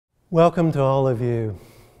Welcome to all of you.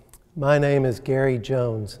 My name is Gary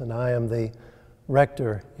Jones, and I am the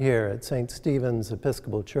rector here at St. Stephen's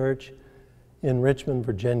Episcopal Church in Richmond,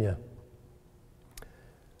 Virginia.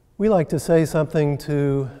 We like to say something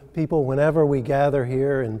to people whenever we gather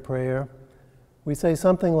here in prayer. We say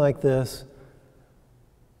something like this: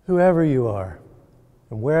 whoever you are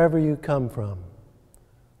and wherever you come from,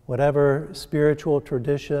 whatever spiritual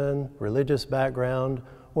tradition, religious background,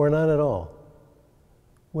 or none at all,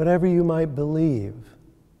 whatever you might believe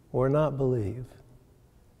or not believe,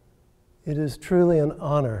 it is truly an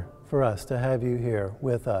honor for us to have you here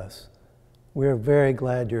with us. We're very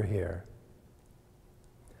glad you're here.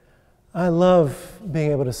 I love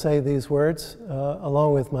being able to say these words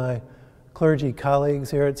along with my clergy colleagues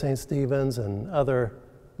here at St. Stephen's and other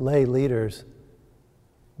lay leaders,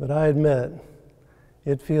 but I admit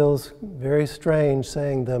it feels very strange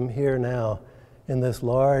saying them here now in this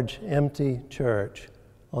large, empty church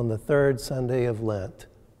on the third Sunday of Lent,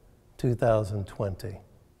 2020.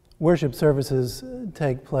 Worship services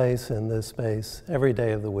take place in this space every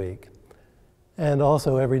day of the week. And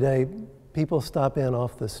also every day, people stop in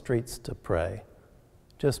off the streets to pray,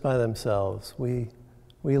 just by themselves. We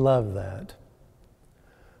love that.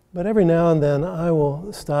 But every now and then, I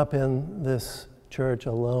will stop in this church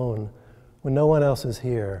alone when no one else is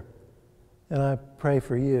here, and I pray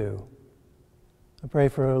for you. I pray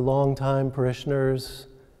for longtime parishioners,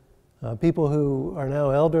 people who are now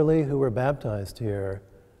elderly who were baptized here,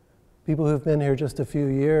 people who've been here just a few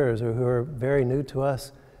years or who are very new to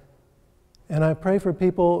us. And I pray for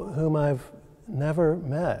people whom I've never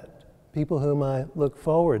met, people whom I look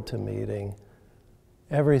forward to meeting.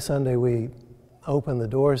 Every Sunday we open the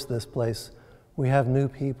doors to this place, we have new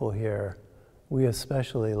people here. We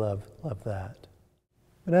especially love that.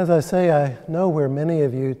 But as I say, I know where many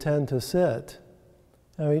of you tend to sit.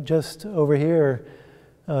 I mean, just over here,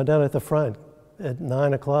 down at the front, at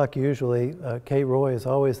 9 o'clock usually, Kate Roy is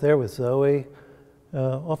always there with Zoe,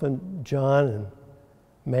 often John and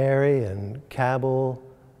Mary and Cabell.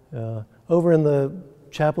 Over in the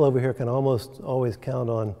chapel over here can almost always count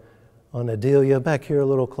on Adelia. Back here a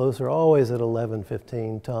little closer, always at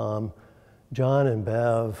 11:15, Tom, John and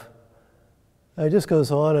Bev. It just goes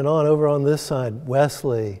on and on. Over on this side,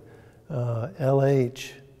 Wesley,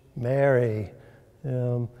 LH, Mary,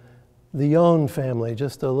 the Yon family,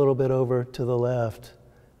 just a little bit over to the left.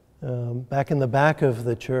 Back in the back of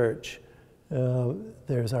the church,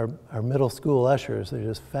 there's our middle school ushers. They're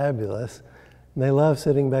just fabulous. And they love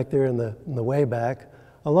sitting back there in the way back,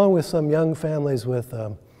 along with some young families with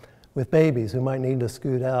babies who might need to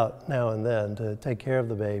scoot out now and then to take care of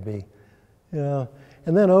the baby.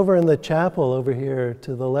 And then over in the chapel over here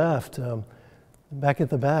to the left, back at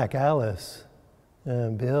the back, Alice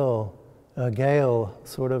and Bill, Gail,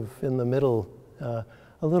 sort of in the middle, a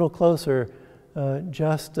little closer,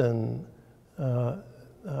 Justin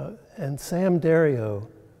and Sam Dario,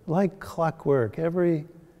 like clockwork.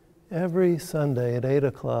 Every Sunday at 8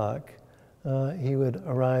 o'clock, he would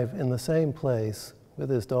arrive in the same place with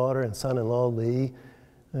his daughter and son-in-law Lee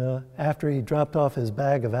after he dropped off his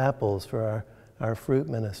bag of apples for our fruit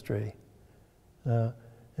ministry.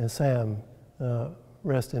 And Sam,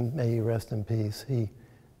 may he rest in peace.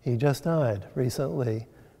 He just died recently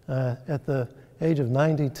at the age of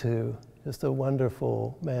 92. Just a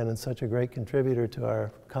wonderful man and such a great contributor to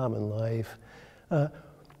our common life.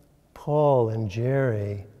 Paul and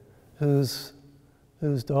Jerry, whose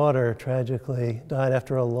daughter tragically died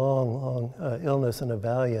after a long illness and a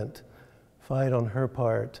valiant fight on her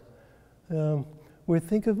part. We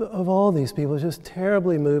think of all these people. It's just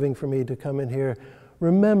terribly moving for me to come in here,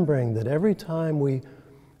 remembering that every time we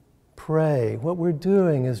pray, what we're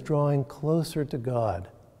doing is drawing closer to God.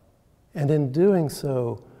 And in doing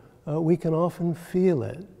so, we can often feel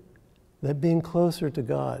it, that being closer to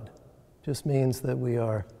God just means that we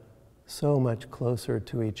are so much closer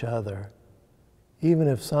to each other, even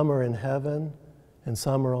if some are in heaven and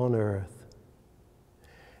some are on earth.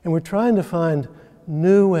 And we're trying to find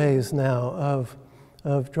new ways now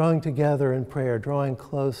of drawing together in prayer, drawing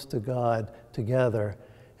close to God together.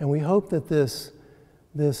 And we hope that this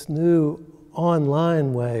new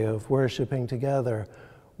online way of worshiping together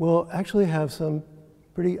will actually have some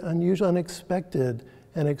pretty unusual, unexpected,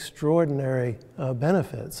 and extraordinary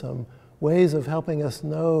benefits, some ways of helping us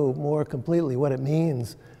know more completely what it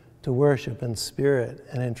means to worship in spirit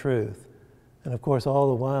and in truth. And of course, all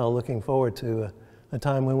the while looking forward to a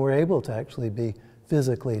time when we're able to actually be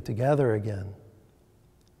physically together again.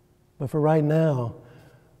 But for right now,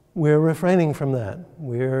 we're refraining from that.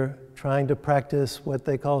 We're trying to practice what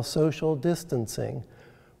they call social distancing.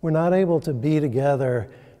 We're not able to be together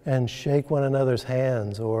and shake one another's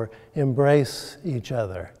hands or embrace each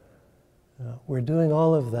other. We're doing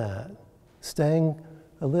all of that, staying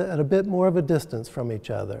at a bit more of a distance from each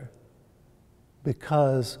other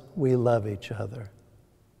because we love each other.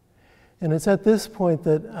 And it's at this point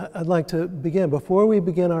that I'd like to begin. Before we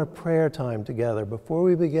begin our prayer time together, before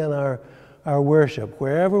we begin our worship,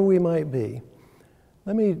 wherever we might be,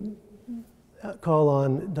 let me call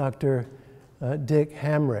on Dr. Dick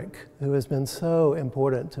Hamrick, who has been so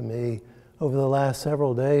important to me over the last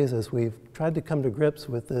several days as we've tried to come to grips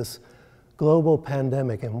with this global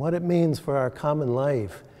pandemic and what it means for our common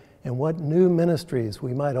life and what new ministries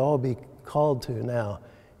we might all be called to now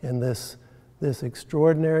in this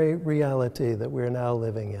extraordinary reality that we're now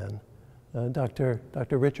living in. Dr.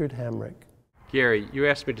 Richard Hamrick. Gary, you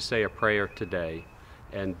asked me to say a prayer today,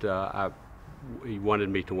 and you wanted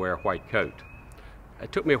me to wear a white coat.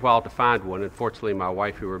 It took me a while to find one, and fortunately my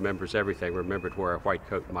wife, who remembers everything, remembered where a white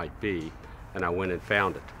coat might be, and I went and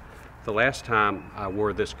found it. The last time I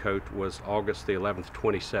wore this coat was August the 11th,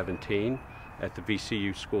 2017, at the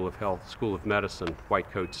VCU School of Health, School of Medicine white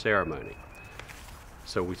coat ceremony.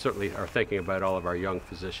 So we certainly are thinking about all of our young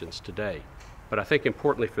physicians today. But I think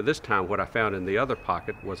importantly for this time, what I found in the other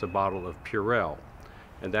pocket was a bottle of Purell.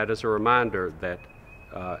 And that is a reminder that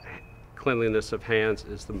cleanliness of hands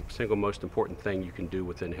is the single most important thing you can do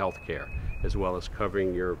within healthcare, as well as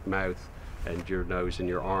covering your mouth and your nose and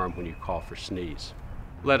your arm when you cough or sneeze.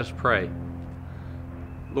 Let us pray.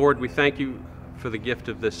 Lord, we thank you for the gift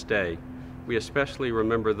of this day. We especially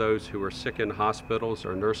remember those who are sick in hospitals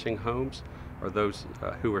or nursing homes, or those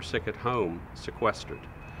who are sick at home, sequestered.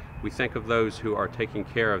 We think of those who are taking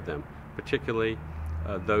care of them, particularly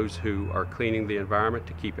those who are cleaning the environment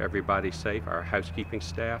to keep everybody safe, our housekeeping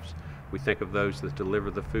staffs. We think of those that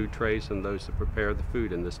deliver the food trays and those that prepare the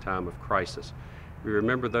food in this time of crisis. We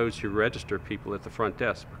remember those who register people at the front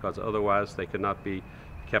desk because otherwise they could not be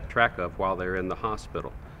kept track of while they're in the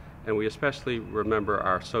hospital. And we especially remember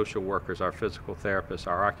our social workers, our physical therapists,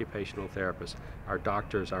 our occupational therapists, our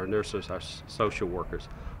doctors, our nurses, our social workers,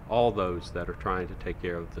 all those that are trying to take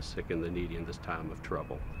care of the sick and the needy in this time of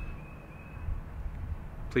trouble.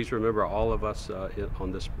 Please remember all of us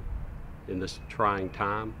in this trying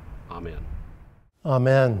time. Amen.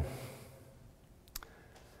 Amen.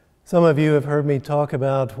 Some of you have heard me talk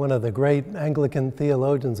about one of the great Anglican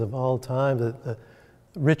theologians of all time,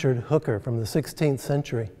 Richard Hooker from the 16th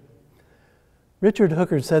century. Richard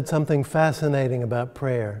Hooker said something fascinating about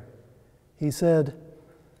prayer. He said,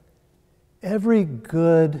 "Every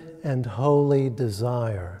good and holy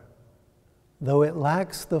desire, though it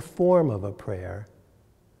lacks the form of a prayer,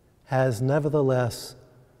 has nevertheless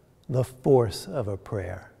the force of a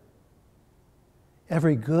prayer."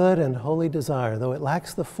 Every good and holy desire, though it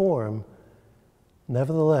lacks the form,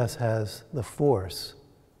 nevertheless has the force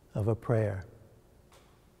of a prayer.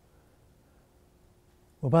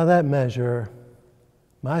 Well, by that measure,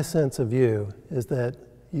 my sense of you is that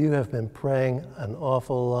you have been praying an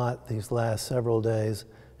awful lot these last several days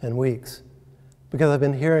and weeks, because I've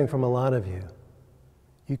been hearing from a lot of you.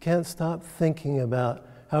 You can't stop thinking about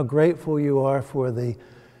how grateful you are for the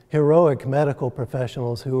heroic medical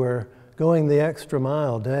professionals who are going the extra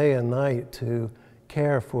mile day and night to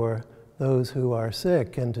care for those who are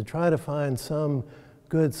sick and to try to find some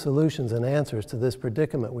good solutions and answers to this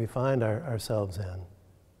predicament we find ourselves in.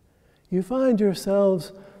 You find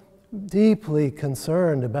yourselves deeply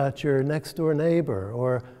concerned about your next door neighbor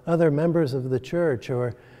or other members of the church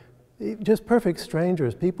or just perfect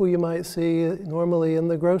strangers, people you might see normally in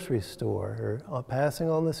the grocery store or passing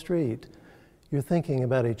on the street. You're thinking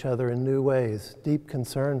about each other in new ways, deep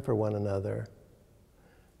concern for one another.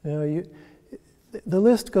 You know, the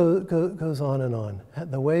list goes on and on.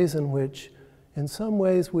 The ways in which, in some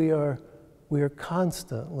ways, we are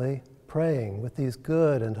constantly praying with these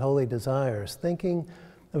good and holy desires, thinking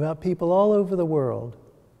about people all over the world,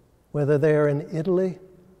 whether they are in Italy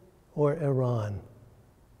or Iran.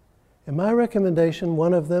 And my recommendation,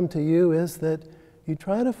 one of them to you, is that you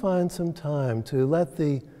try to find some time to let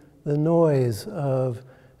the noise of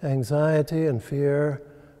anxiety and fear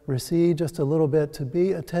recede just a little bit, to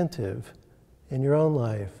be attentive in your own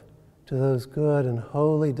life to those good and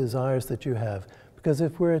holy desires that you have. Because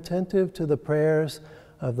if we're attentive to the prayers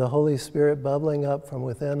of the Holy Spirit bubbling up from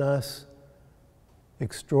within us,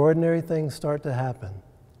 extraordinary things start to happen.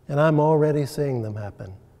 And I'm already seeing them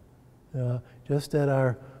happen. Just at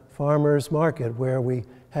our farmers market, where we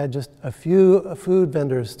had just a few food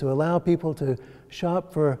vendors to allow people to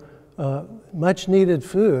shop for much needed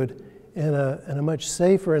food in a much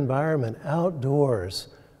safer environment, outdoors,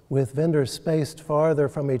 with vendors spaced farther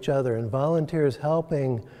from each other and volunteers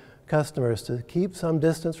helping customers to keep some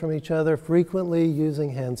distance from each other, frequently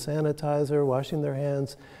using hand sanitizer, washing their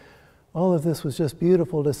hands. All of this was just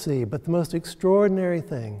beautiful to see. But the most extraordinary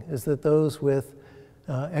thing is that those with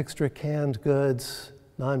extra canned goods,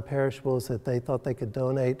 non-perishables that they thought they could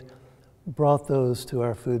donate, brought those to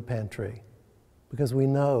our food pantry. Because we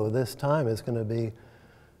know this time is going to be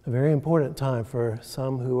a very important time for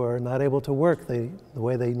some who are not able to work the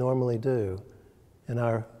way they normally do. And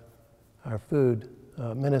our food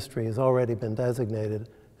ministry has already been designated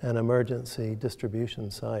an emergency distribution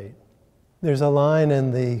site. There's a line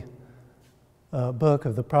in the book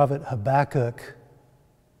of the prophet Habakkuk.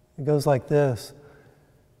 It goes like this.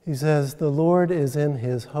 He says, "The Lord is in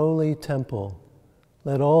his holy temple.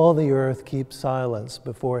 Let all the earth keep silence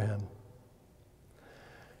before him."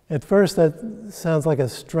 At first, that sounds like a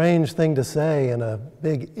strange thing to say in a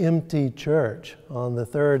big empty church on the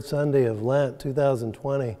third Sunday of Lent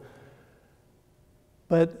 2020.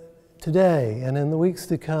 But today and in the weeks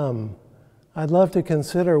to come, I'd love to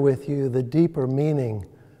consider with you the deeper meaning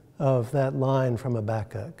of that line from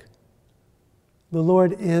Habakkuk. The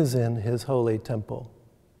Lord is in his holy temple,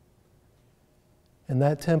 and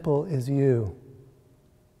that temple is you.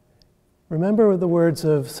 Remember the words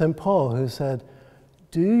of St. Paul, who said,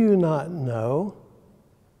 "Do you not know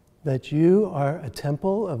that you are a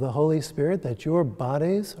temple of the Holy Spirit, that your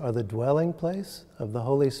bodies are the dwelling place of the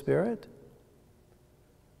Holy Spirit?"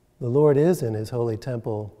 The Lord is in his holy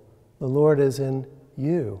temple. The Lord is in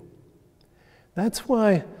you. That's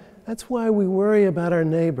why we worry about our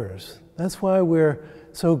neighbors. That's why we're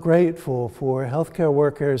so grateful for healthcare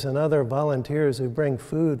workers and other volunteers who bring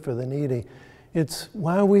food for the needy. It's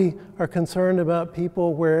why we are concerned about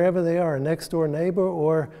people wherever they are, next door neighbor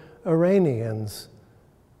or Iranians,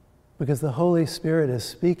 because the Holy Spirit is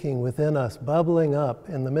speaking within us, bubbling up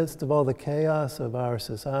in the midst of all the chaos of our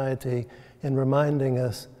society and reminding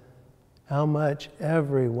us how much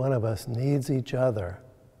every one of us needs each other,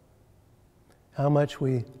 how much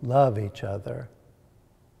we love each other,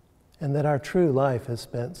 and that our true life is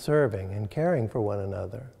spent serving and caring for one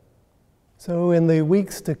another. So in the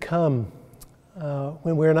weeks to come,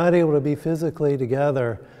 when we're not able to be physically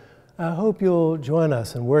together, I hope you'll join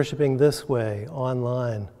us in worshiping this way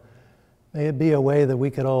online. May it be a way that we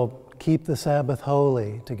could all keep the Sabbath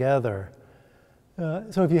holy together.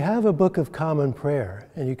 So if you have a Book of Common Prayer,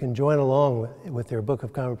 and you can join along with your Book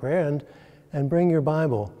of Common Prayer and bring your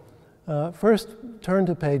Bible, first turn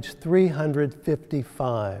to page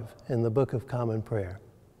 355 in the Book of Common Prayer.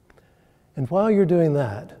 And while you're doing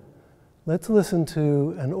that, let's listen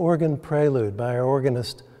to an organ prelude by our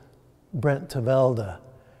organist, Brent Tavelda.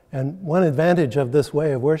 And one advantage of this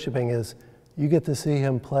way of worshiping is you get to see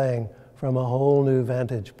him playing from a whole new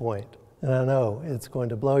vantage point. And I know it's going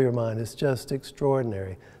to blow your mind. It's just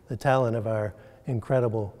extraordinary, the talent of our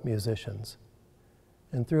incredible musicians.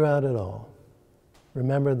 And throughout it all,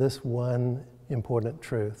 remember this one important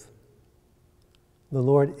truth. The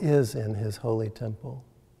Lord is in his holy temple.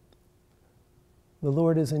 The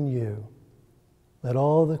Lord is in you. Let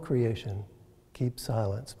all the creation keep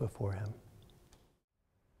silence before him.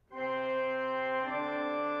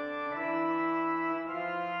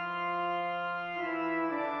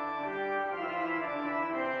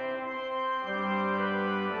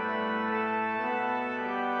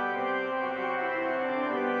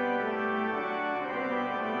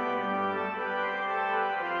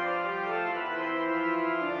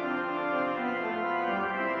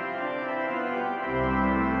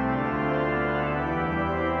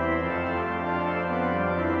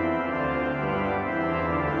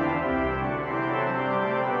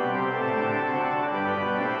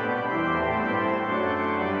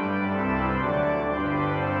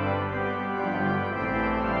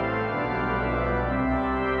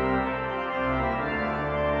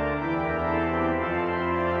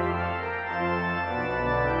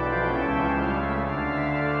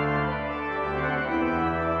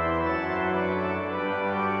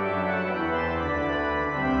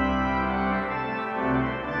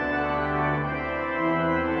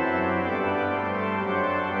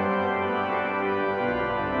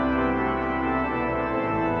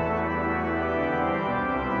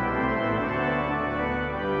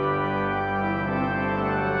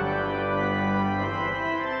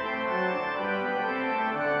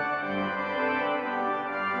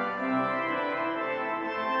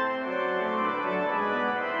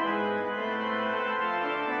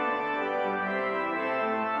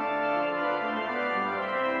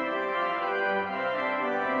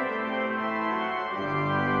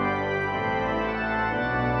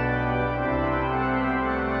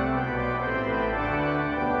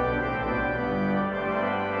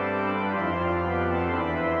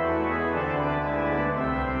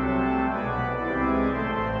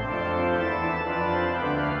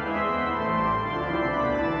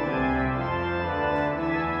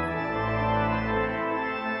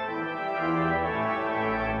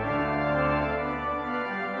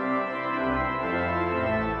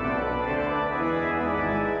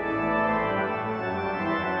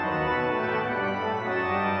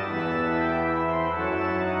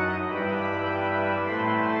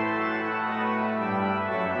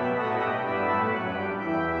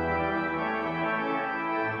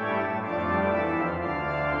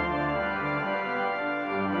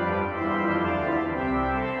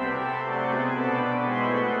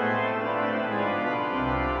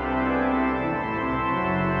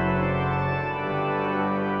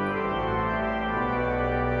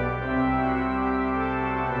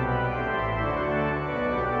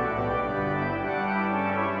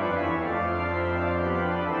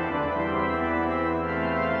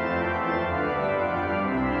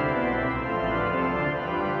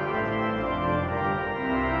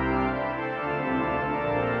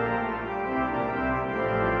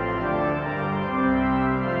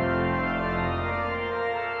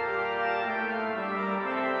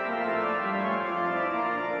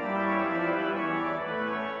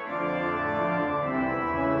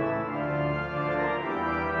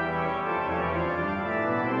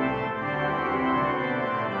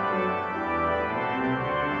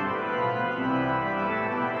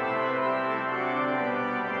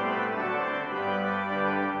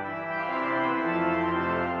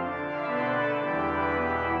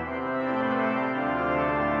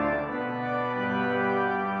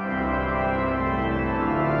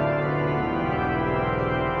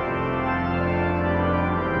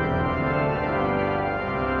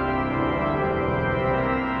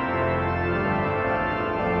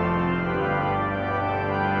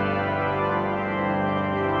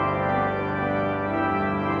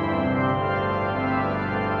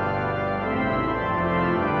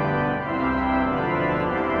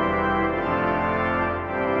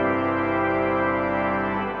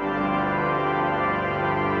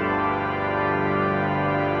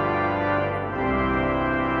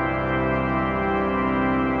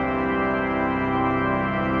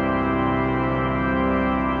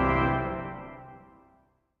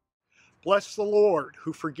 Bless the Lord,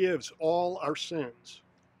 who forgives all our sins.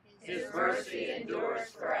 His mercy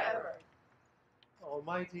endures forever.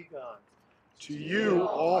 Almighty God, To you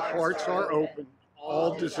all hearts are open,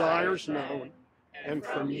 all desires known, and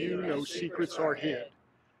from you no secrets are hid.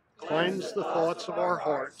 Cleanse the thoughts of our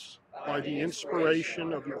hearts by the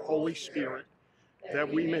inspiration of your Holy Spirit, that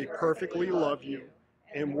we may perfectly love you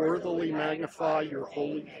and worthily magnify your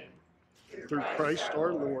holy name. Through Christ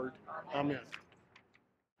our Lord. Amen.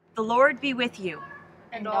 The Lord be with you.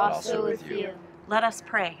 And also with you. Let us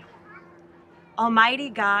pray.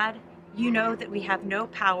 Almighty God, you know that we have no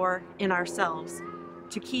power in ourselves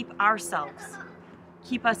to keep ourselves.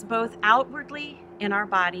 Keep us both outwardly in our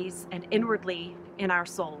bodies and inwardly in our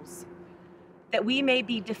souls, that we may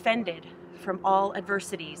be defended from all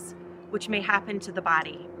adversities which may happen to the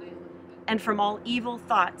body, and from all evil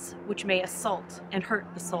thoughts which may assault and hurt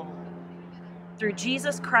the soul. Through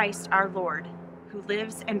Jesus Christ our Lord, who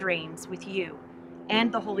lives and reigns with you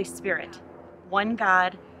and the Holy Spirit, one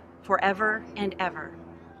God, forever and ever.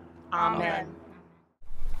 Amen.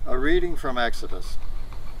 A reading from Exodus.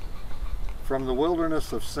 From the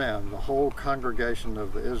wilderness of Sin, the whole congregation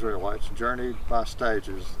of the Israelites journeyed by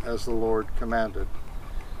stages as the Lord commanded.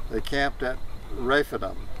 They camped at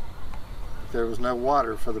Rephidim. There was no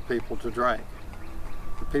water for the people to drink.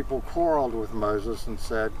 The people quarreled with Moses and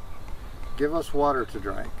said, "Give us water to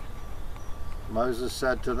drink." Moses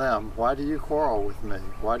said to them, "Why do you quarrel with me?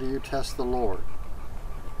 Why do you test the Lord?"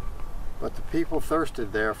 But the people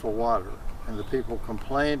thirsted there for water, and the people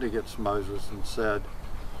complained against Moses and said,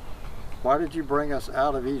 "Why did you bring us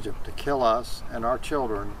out of Egypt to kill us and our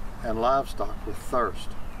children and livestock with thirst?"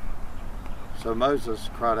 So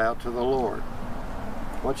Moses cried out to the Lord,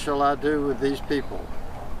 "What shall I do with these people?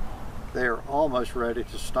 They are almost ready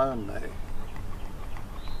to stone me."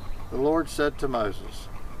 The Lord said to Moses,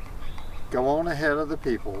 "Go on ahead of the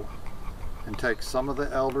people and take some of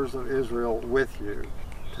the elders of Israel with you.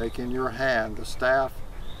 Take in your hand the staff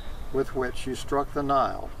with which you struck the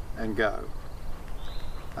Nile and go.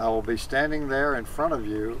 I will be standing there in front of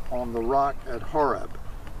you on the rock at Horeb.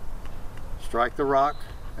 Strike the rock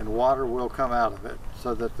and water will come out of it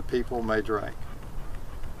so that the people may drink."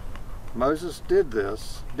 Moses did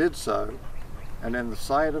so, and in the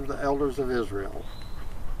sight of the elders of Israel,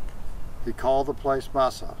 he called the place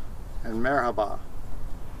Massah and Meribah,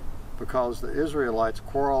 because the Israelites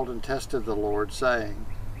quarreled and tested the Lord, saying,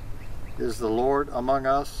 "Is the Lord among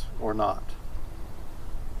us or not?"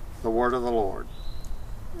 The word of the Lord.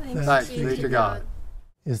 Thanks be to God.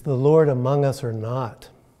 Is the Lord among us or not?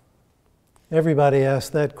 Everybody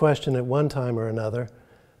asked that question at one time or another.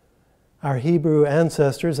 Our Hebrew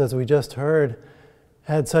ancestors, as we just heard,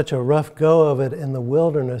 had such a rough go of it in the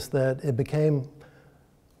wilderness that it became,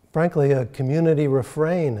 frankly, a community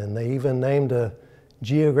refrain, and they even named a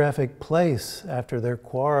geographic place after their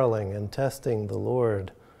quarreling and testing the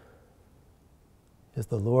Lord. Is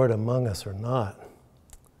the Lord among us or not?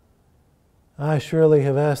 I surely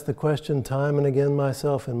have asked the question time and again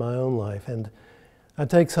myself in my own life, and I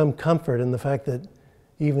take some comfort in the fact that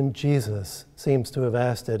even Jesus seems to have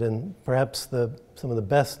asked it in perhaps some of the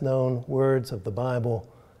best known words of the Bible.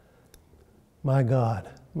 My God,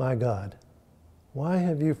 why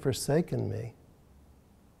have you forsaken me?"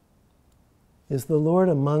 Is the Lord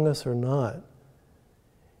among us or not?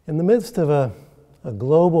 In the midst of a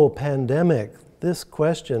global pandemic, this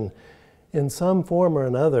question, in some form or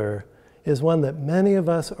another, is one that many of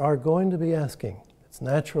us are going to be asking. It's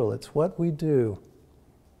natural, it's what we do.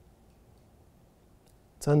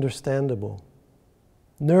 It's understandable.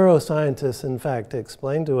 Neuroscientists, in fact,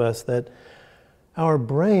 explain to us that our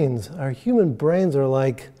human brains are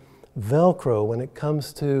like Velcro when it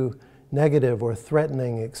comes to negative or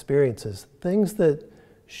threatening experiences. Things that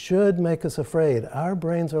should make us afraid. Our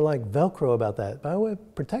brains are like Velcro about that, by way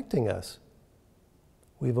of protecting us.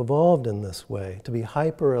 We've evolved in this way to be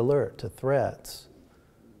hyper alert to threats,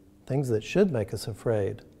 things that should make us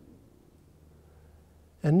afraid.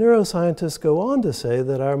 And neuroscientists go on to say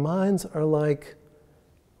that our minds are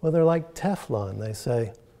they're like Teflon, they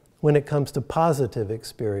say, when it comes to positive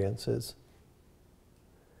experiences.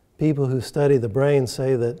 People who study the brain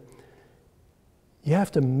say that you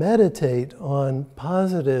have to meditate on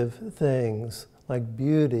positive things like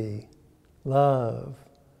beauty, love,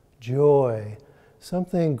 joy,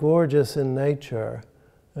 something gorgeous in nature,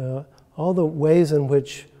 all the ways in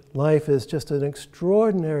which life is just an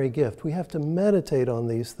extraordinary gift. We have to meditate on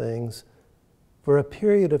these things for a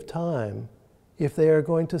period of time if they are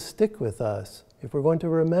going to stick with us, if we're going to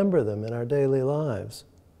remember them in our daily lives.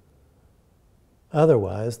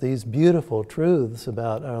 Otherwise, these beautiful truths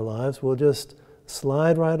about our lives will just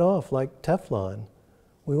slide right off like Teflon.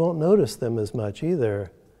 we won't notice them as much either,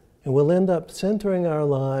 and we'll end up centering our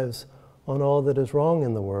lives on all that is wrong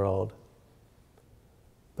in the world.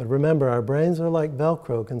 But remember, our brains are like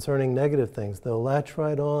Velcro concerning negative things. They'll latch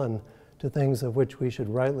right on to things of which we should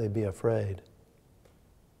rightly be afraid.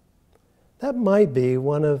 That might be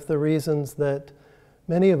one of the reasons that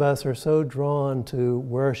many of us are so drawn to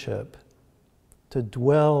worship, to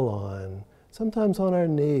dwell on, sometimes on our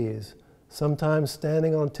knees, sometimes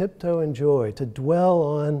standing on tiptoe in joy, to dwell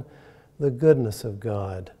on the goodness of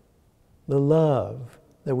God, the love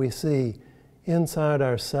that we see inside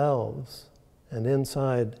ourselves and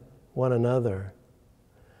inside one another.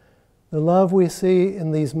 The love we see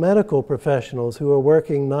in these medical professionals who are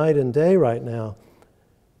working night and day right now.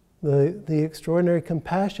 The extraordinary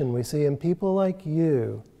compassion we see in people like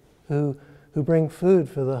you who bring food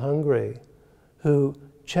for the hungry, who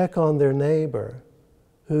check on their neighbor,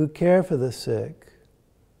 who care for the sick,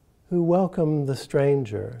 who welcome the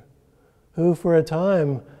stranger, who for a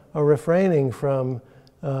time are refraining from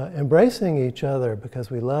embracing each other because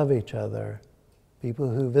we love each other, people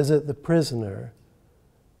who visit the prisoner,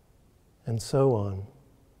 and so on.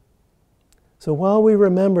 So while we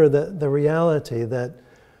remember the reality that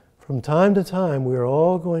from time to time we are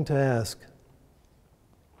all going to ask,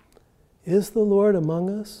 is the Lord among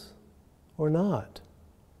us or not?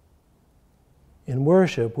 In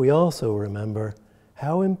worship, we also remember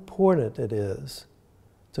how important it is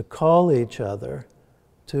to call each other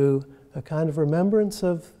to a kind of remembrance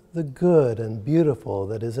of the good and beautiful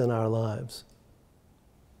that is in our lives.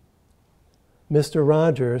 Mr.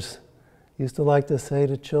 Rogers used to like to say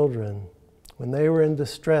to children, when they were in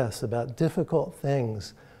distress about difficult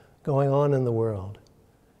things going on in the world,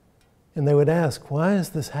 and they would ask, why is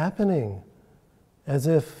this happening? As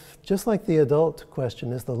if, just like the adult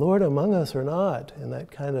question, is the Lord among us or not? In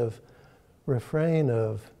that kind of refrain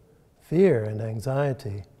of fear and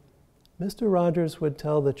anxiety. Mr. Rogers would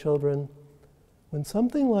tell the children, when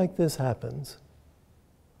something like this happens,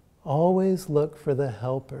 always look for the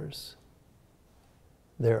helpers.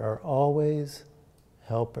 There are always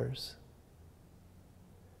helpers.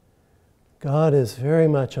 God is very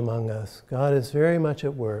much among us. God is very much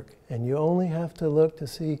at work. And you only have to look to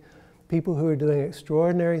see people who are doing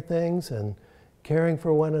extraordinary things and caring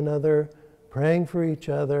for one another, praying for each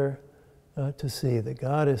other, to see that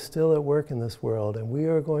God is still at work in this world. And we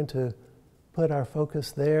are going to put our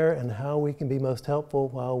focus there and how we can be most helpful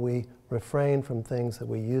while we refrain from things that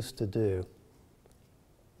we used to do.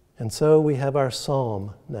 And so we have our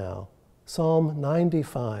psalm now, Psalm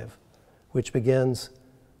 95, which begins,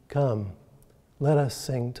 "Come, let us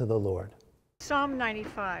sing to the Lord." Psalm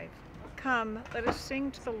 95. Come, let us sing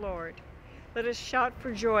to the Lord. Let us shout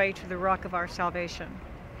for joy to the rock of our salvation.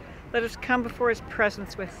 Let us come before his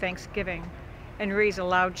presence with thanksgiving and raise a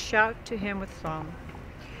loud shout to him with song.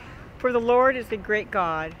 For the Lord is a great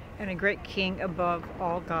God and a great King above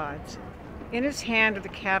all gods. In his hand are the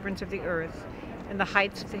caverns of the earth, and the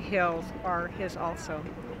heights of the hills are his also.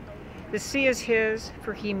 The sea is his,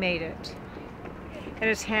 for he made it, and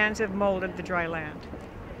his hands have molded the dry land.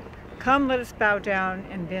 Come, let us bow down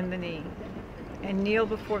and bend the knee, and kneel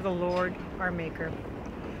before the Lord our Maker.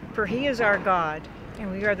 For he is our God,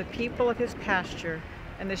 and we are the people of his pasture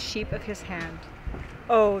and the sheep of his hand.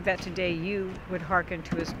 Oh, that today you would hearken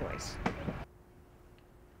to his voice.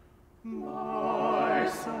 My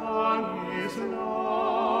song is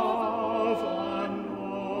love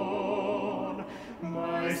unknown,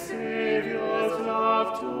 my Savior's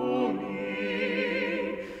love to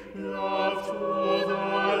me, love to the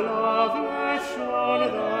loveless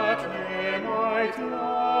shone that they might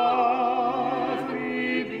love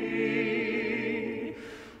me be.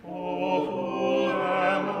 Oh, who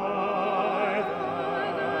am I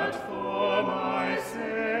that for my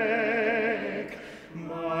sake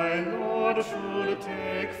my Lord should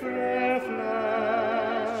take frail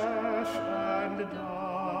flesh and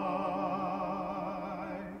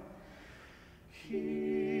die?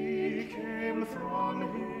 He came from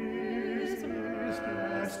his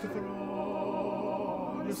blessed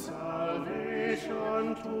throne,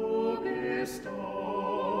 salvation to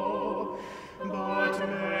bestow. But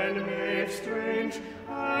men made strange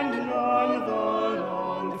and none the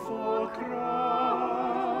longed for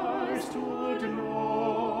Christ would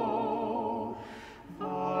know.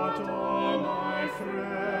 But oh, my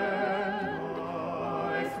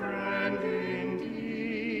friend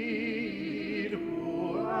indeed,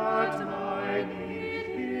 who at my need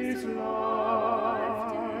his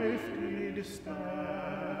life did spend.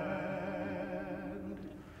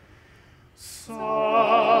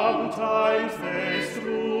 Sometimes they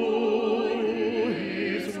slew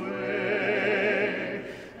his way,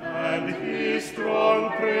 and his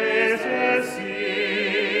strong praise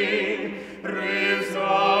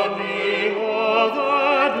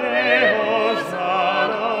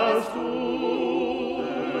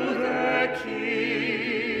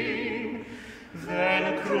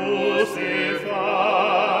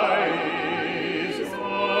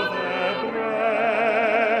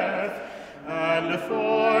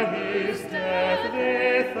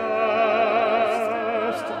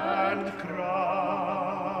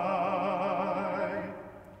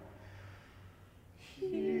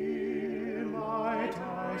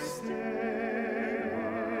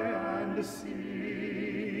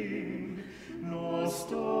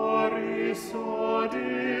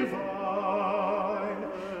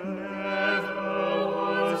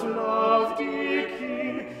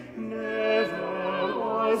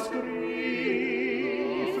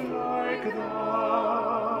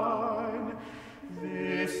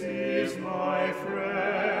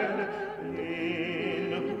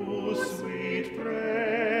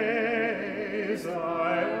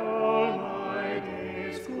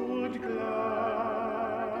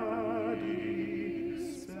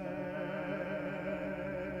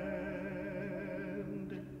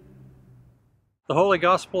The Holy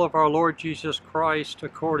Gospel of our Lord Jesus Christ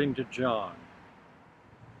according to John.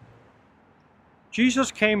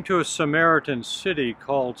 Jesus came to a Samaritan city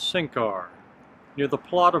called Sychar, near the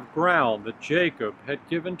plot of ground that Jacob had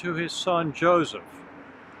given to his son Joseph.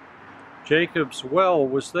 Jacob's well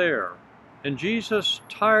was there, and Jesus,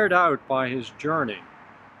 tired out by his journey,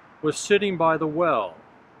 was sitting by the well.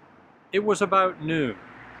 It was about noon.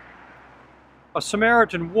 A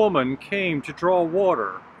Samaritan woman came to draw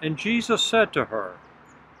water, and Jesus said to her,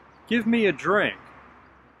 "Give me a drink."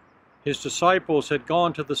 His disciples had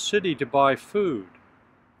gone to the city to buy food.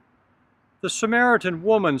 The Samaritan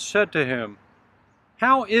woman said to him,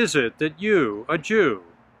 "How is it that you, a Jew,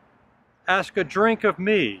 ask a drink of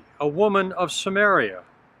me, a woman of Samaria?"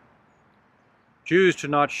 Jews do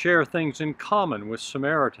not share things in common with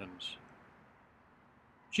Samaritans.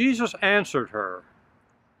 Jesus answered her,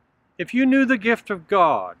 "If you knew the gift of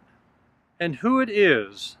God, and who it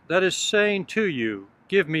is that is saying to you,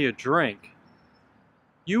 'Give me a drink,'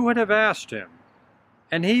 you would have asked him,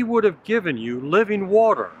 and he would have given you living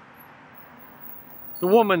water." The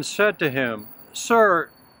woman said to him, "Sir,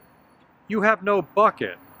 you have no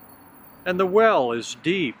bucket, and the well is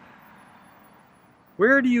deep.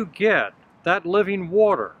 Where do you get that living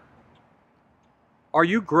water? Are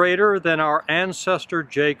you greater than our ancestor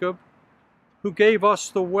Jacob, who gave us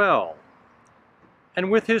the well, and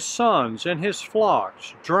with his sons and his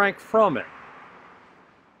flocks drank from it?"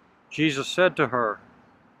 Jesus said to her,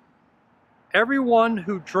 "Everyone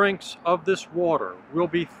who drinks of this water will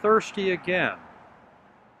be thirsty again,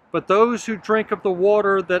 but those who drink of the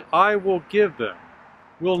water that I will give them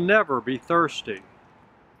will never be thirsty.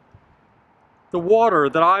 The water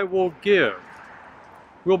that I will give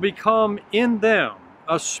will become in them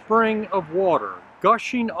a spring of water,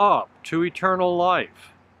 gushing up to eternal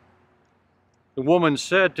life." The woman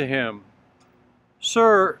said to him,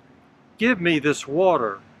 "Sir, give me this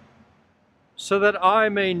water, so that I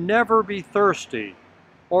may never be thirsty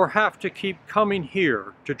or have to keep coming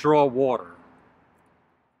here to draw water."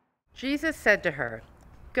 Jesus said to her,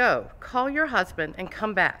 "Go, call your husband and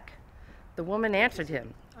come back." The woman answered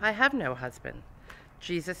him, "I have no husband."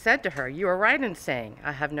 Jesus said to her, "You are right in saying,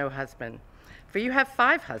 'I have no husband,' for you have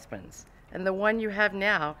 5 husbands, and the one you have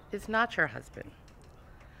now is not your husband.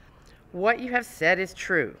 What you have said is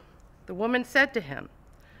true." The woman said to him,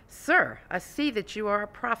 "Sir, I see that you are a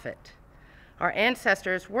prophet. Our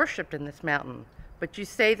ancestors worshipped in this mountain, but you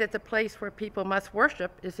say that the place where people must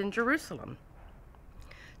worship is in Jerusalem."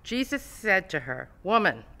 Jesus said to her,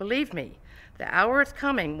 "Woman, believe me, the hour is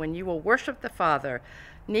coming when you will worship the Father,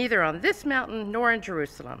 neither on this mountain nor in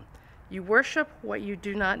Jerusalem. You worship what you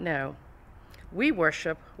do not know. We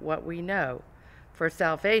worship what we know, for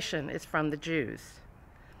salvation is from the Jews.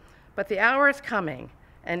 But the hour is coming,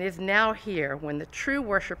 and is now here, when the true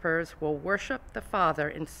worshipers will worship the Father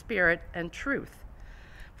in spirit and truth.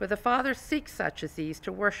 For the Father seeks such as these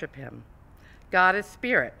to worship him. God is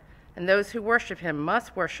spirit, and those who worship him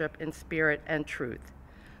must worship in spirit and truth."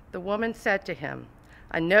 The woman said to him,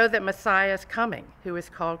 "I know that Messiah is coming, who is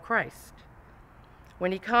called Christ.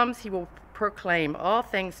 When he comes, he will proclaim all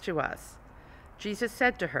things to us." Jesus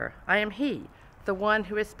said to her, "I am he, the one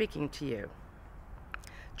who is speaking to you."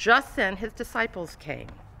 Just then his disciples came.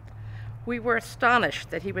 We were astonished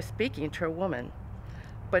that he was speaking to a woman,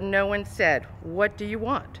 but no one said, "What do you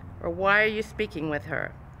want?" or "Why are you speaking with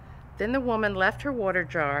her?" Then the woman left her water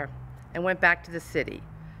jar and went back to the city.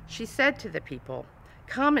 She said to the people,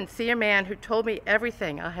 "Come and see a man who told me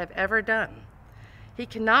everything I have ever done. He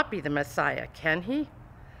cannot be the Messiah, can he?"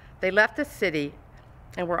 They left the city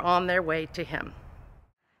and were on their way to him.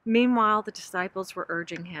 Meanwhile, the disciples were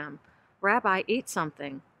urging him, "Rabbi, eat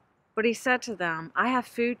something." But he said to them, "I have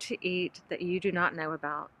food to eat that you do not know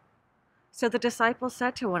about." So the disciples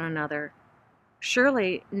said to one another,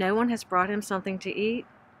 "Surely no one has brought him something to eat?"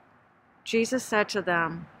 Jesus said to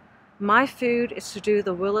them, "My food is to do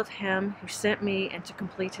the will of him who sent me and to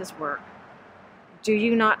complete his work. Do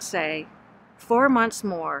you not say, 4 months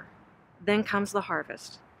more, then comes the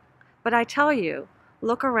harvest? But I tell you,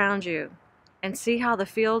 look around you and see how the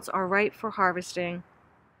fields are ripe for harvesting.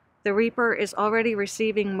 The reaper is already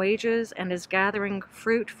receiving wages and is gathering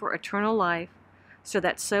fruit for eternal life, so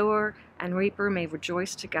that sower and reaper may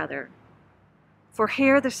rejoice together. For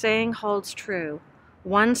here the saying holds true,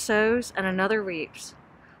 one sows and another reaps.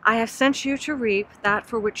 I have sent you to reap that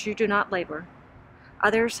for which you do not labor.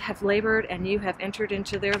 Others have labored, and you have entered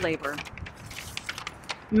into their labor."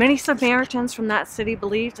 Many Samaritans from that city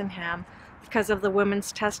believed in him because of the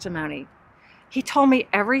woman's testimony. "He told me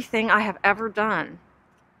everything I have ever done."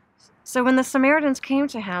 So when the Samaritans came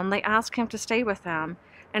to him, they asked him to stay with them,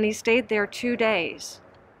 and he stayed there 2 days.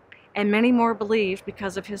 and many more believed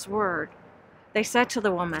because of his word. They said to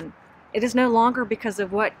the woman, "It is no longer because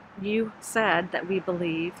of what you said that we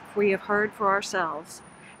believe, for we have heard for ourselves,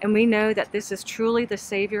 and we know that this is truly the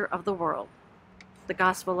Savior of the world." The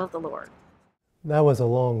Gospel of the Lord. That was a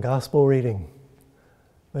long gospel reading,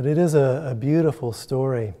 but it is a beautiful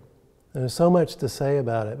story. There's so much to say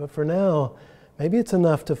about it, but for now, maybe it's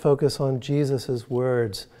enough to focus on Jesus'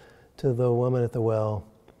 words to the woman at the well,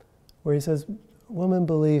 where he says, "Woman,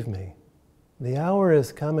 believe me, the hour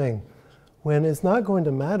is coming when it's not going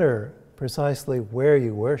to matter precisely where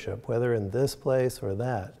you worship, whether in this place or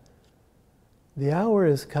that. The hour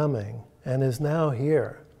is coming and is now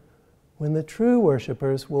here when the true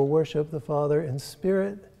worshipers will worship the Father in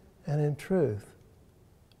spirit and in truth,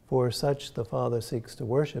 for such the Father seeks to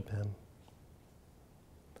worship him."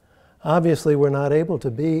 Obviously, we're not able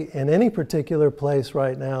to be in any particular place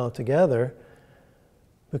right now together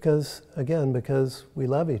because we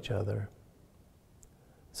love each other.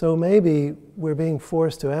 So maybe we're being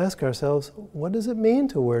forced to ask ourselves, what does it mean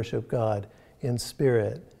to worship God in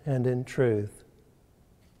spirit and in truth?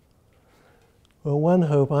 Well, one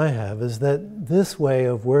hope I have is that this way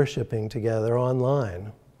of worshiping together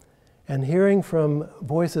online and hearing from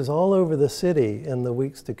voices all over the city in the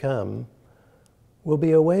weeks to come will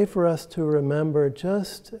be a way for us to remember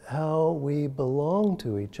just how we belong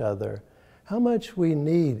to each other, how much we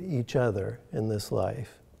need each other in this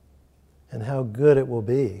life, and how good it will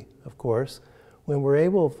be, of course, when we're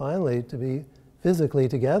able finally to be physically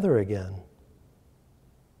together again.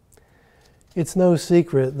 It's no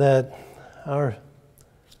secret that our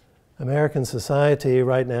American society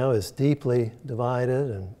right now is deeply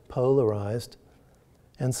divided and polarized,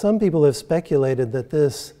 and some people have speculated that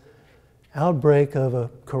this outbreak of a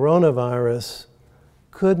coronavirus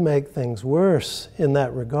could make things worse in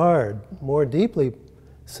that regard, more deeply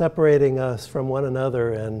separating us from one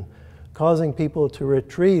another and causing people to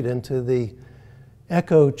retreat into the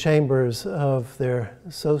echo chambers of their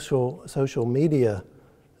social media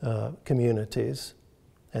communities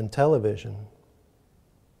and television.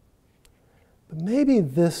 But maybe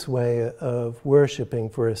this way of worshiping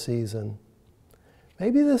for a season,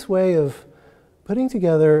 maybe this way of putting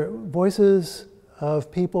together voices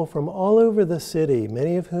of people from all over the city,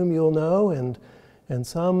 many of whom you'll know and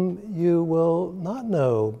some you will not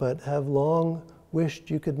know but have long wished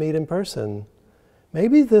you could meet in person.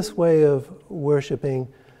 Maybe this way of worshiping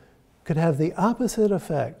could have the opposite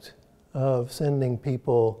effect of sending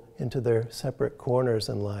people into their separate corners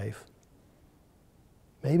in life.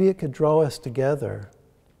 Maybe it could draw us together,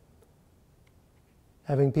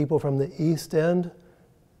 having people from the East End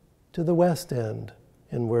to the West End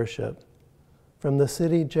in worship, from the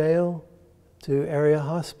city jail to area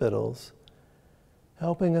hospitals,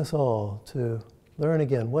 helping us all to learn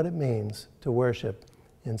again what it means to worship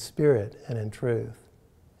in spirit and in truth,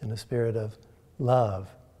 in a spirit of love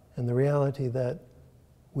and the reality that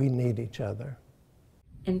we need each other.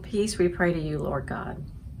 In peace we pray to you, Lord God,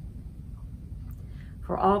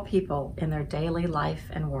 for all people in their daily life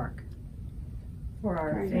and work, for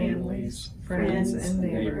our families, friends, and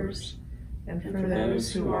neighbors, and for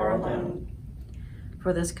those who are alone,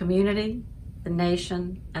 for this community, the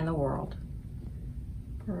nation, and the world,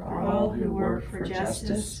 for all who work for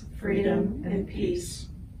justice, freedom, and peace,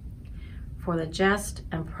 for the just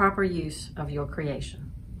and proper use of your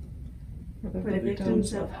creation, for the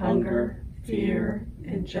victims of hunger, fear,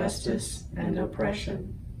 injustice, and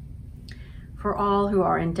oppression, for all who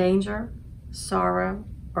are in danger, sorrow,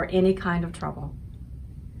 or any kind of trouble,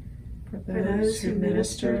 for those who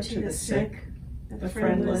minister to the sick, the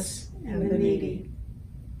friendless, and the needy,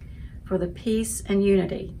 for the peace and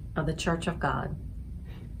unity of the Church of God,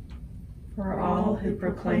 for all who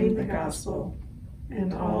proclaim the gospel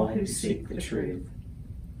and all who seek the truth,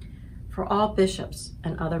 for all bishops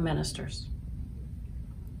and other ministers,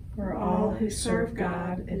 for all who serve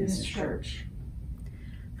God in His church,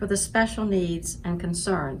 for the special needs and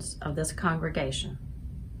concerns of this congregation,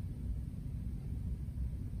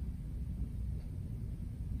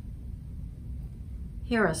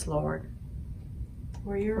 hear us, Lord.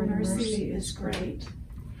 For your mercy is great.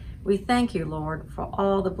 We thank you, Lord, for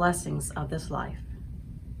all the blessings of this life.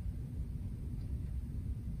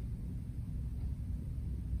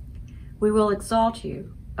 We will exalt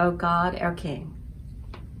you, O God, our King,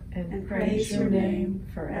 and praise your name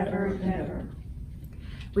forever and ever.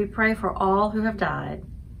 We pray for all who have died,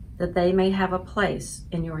 that they may have a place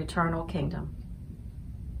in your eternal kingdom.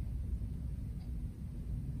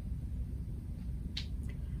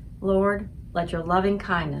 Lord, let your loving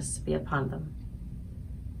kindness be upon them,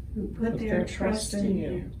 who put their trust in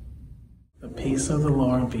you. The peace of the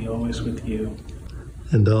Lord be always with you.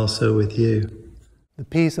 and also with you. The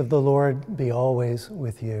peace of the Lord be always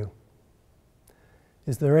with you.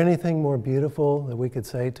 Is there anything more beautiful that we could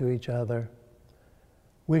say to each other?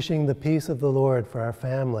 Wishing the peace of the Lord for our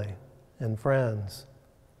family and friends.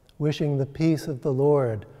 Wishing the peace of the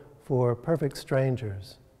Lord for perfect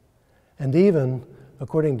strangers. And even,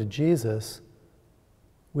 according to Jesus,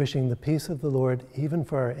 wishing the peace of the Lord even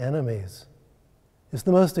for our enemies. It's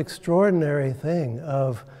the most extraordinary thing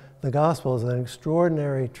of the gospel, is an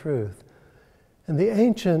extraordinary truth. And the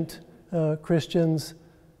ancient Christians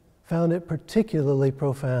found it particularly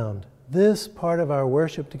profound. This part of our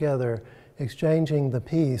worship together, exchanging the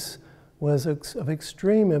peace, was of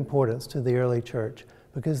extreme importance to the early church,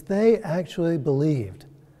 because they actually believed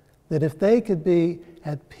that if they could be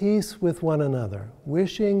at peace with one another,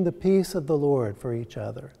 wishing the peace of the Lord for each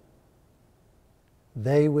other,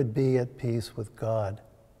 they would be at peace with God.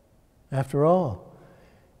 After all,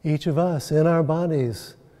 each of us in our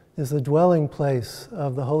bodies is the dwelling place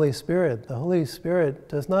of the Holy Spirit. The Holy Spirit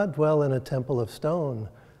does not dwell in a temple of stone,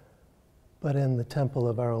 but in the temple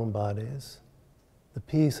of our own bodies. The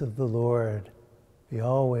peace of the Lord be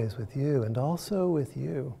always with you and also with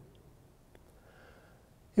you.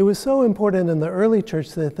 It was so important in the early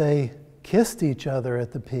church that they kissed each other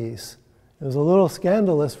at the peace. It was a little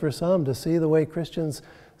scandalous for some to see the way Christians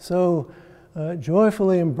so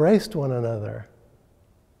joyfully embraced one another.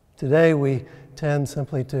 Today we tend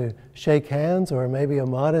simply to shake hands, or maybe a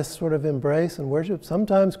modest sort of embrace and worship,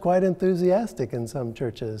 sometimes quite enthusiastic in some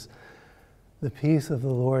churches. The peace of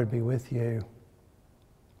the Lord be with you.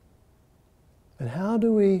 But how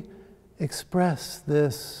do we express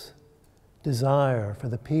this desire for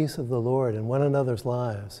the peace of the Lord in one another's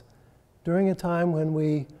lives during a time when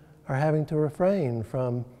we are having to refrain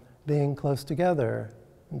from being close together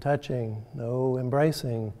and touching, no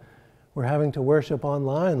embracing? We're having to worship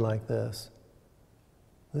online like this.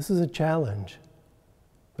 This is a challenge,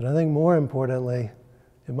 but I think more importantly,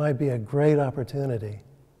 it might be a great opportunity.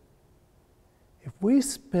 If we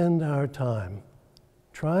spend our time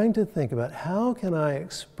trying to think about how can I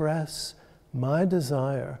express my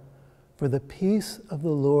desire for the peace of the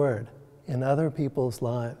Lord in other people's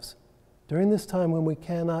lives during this time when we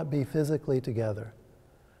cannot be physically together,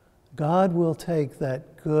 God will take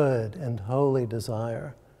that good and holy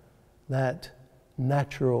desire, that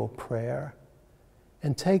natural prayer,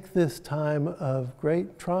 and take this time of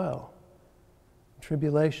great trial,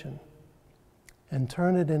 tribulation, and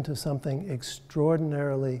turn it into something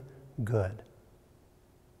extraordinarily good.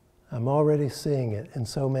 I'm already seeing it in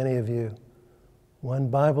so many of you. One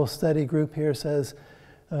Bible study group here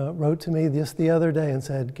wrote to me just the other day and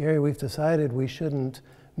said, Gary, we've decided we shouldn't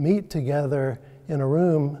meet together in a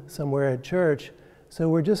room somewhere at church, so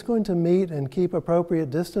we're just going to meet and keep appropriate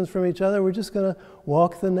distance from each other. We're just going to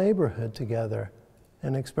walk the neighborhood together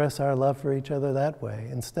and express our love for each other that way,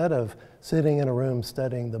 instead of sitting in a room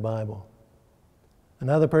studying the Bible.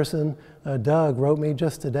 Another person, Doug, wrote me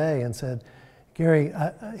just today and said, Gary,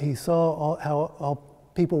 he saw how all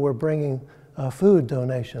people were bringing food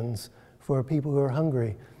donations for people who are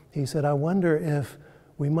hungry. He said, I wonder if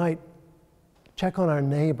we might check on our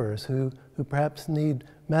neighbors who perhaps need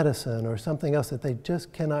medicine or something else that they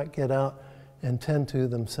just cannot get out and tend to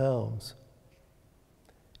themselves.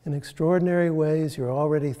 In extraordinary ways, you're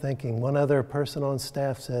already thinking. One other person on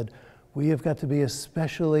staff said, we have got to be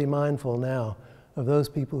especially mindful now of those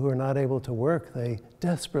people who are not able to work. They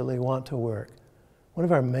desperately want to work. One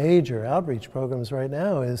of our major outreach programs right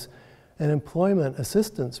now is an employment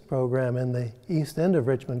assistance program in the east end of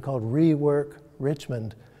Richmond called Rework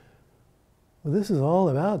Richmond. Well, this is all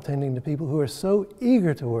about tending to people who are so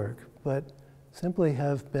eager to work, but simply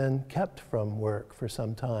have been kept from work for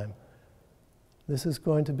some time. This is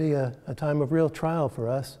going to be a time of real trial for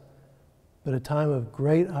us, but a time of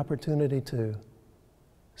great opportunity too.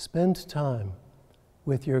 Spend time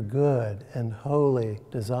with your good and holy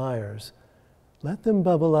desires. Let them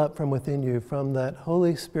bubble up from within you, from that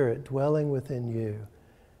Holy Spirit dwelling within you.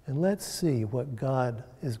 And let's see what God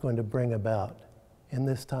is going to bring about in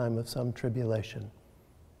this time of some tribulation.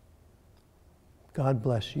 God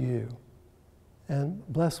bless you, and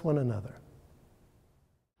bless one another.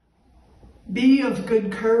 Be of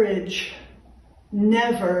good courage.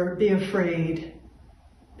 Never be afraid,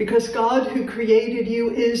 because God who created you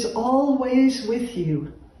is always with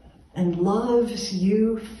you and loves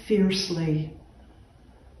you fiercely.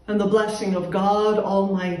 And the blessing of God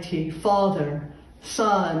Almighty, Father,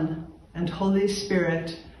 Son, and Holy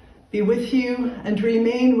Spirit be with you and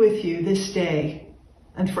remain with you this day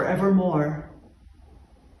and forevermore.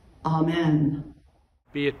 Amen.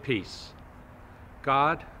 Be at peace.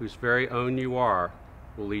 God, whose very own you are,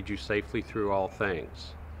 will lead you safely through all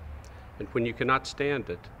things. And when you cannot stand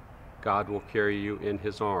it, God will carry you in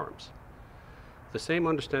his arms. The same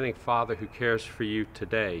understanding Father who cares for you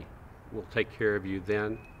today will take care of you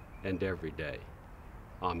then and every day.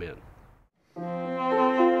 Amen.